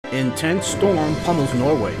Intense storm pummels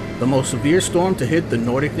Norway. The most severe storm to hit the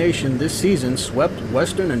Nordic nation this season swept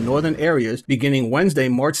western and northern areas beginning Wednesday,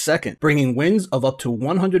 March 2nd, bringing winds of up to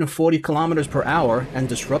 140 kilometers per hour and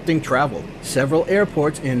disrupting travel. Several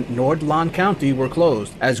airports in Nordland County were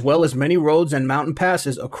closed, as well as many roads and mountain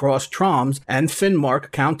passes across Troms and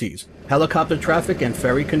Finnmark counties. Helicopter traffic and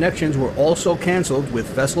ferry connections were also canceled, with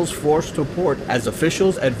vessels forced to port as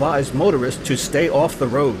officials advised motorists to stay off the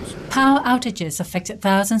roads. Power outages affected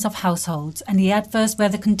thousands of households, and the adverse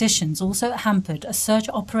weather conditions also hampered a search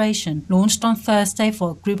operation launched on Thursday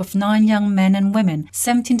for a group of 9 young men and women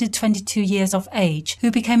 17 to 22 years of age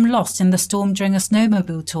who became lost in the storm during a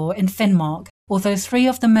snowmobile tour in Finnmark. Although 3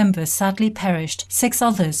 of the members sadly perished, 6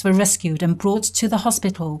 others were rescued and brought to the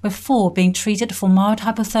hospital, with 4 being treated for mild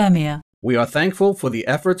hypothermia. We are thankful for the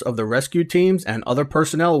efforts of the rescue teams and other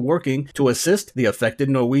personnel working to assist the affected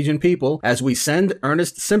Norwegian people as we send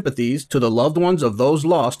earnest sympathies to the loved ones of those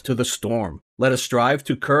lost to the storm. Let us strive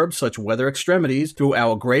to curb such weather extremities through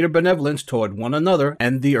our greater benevolence toward one another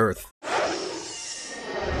and the earth.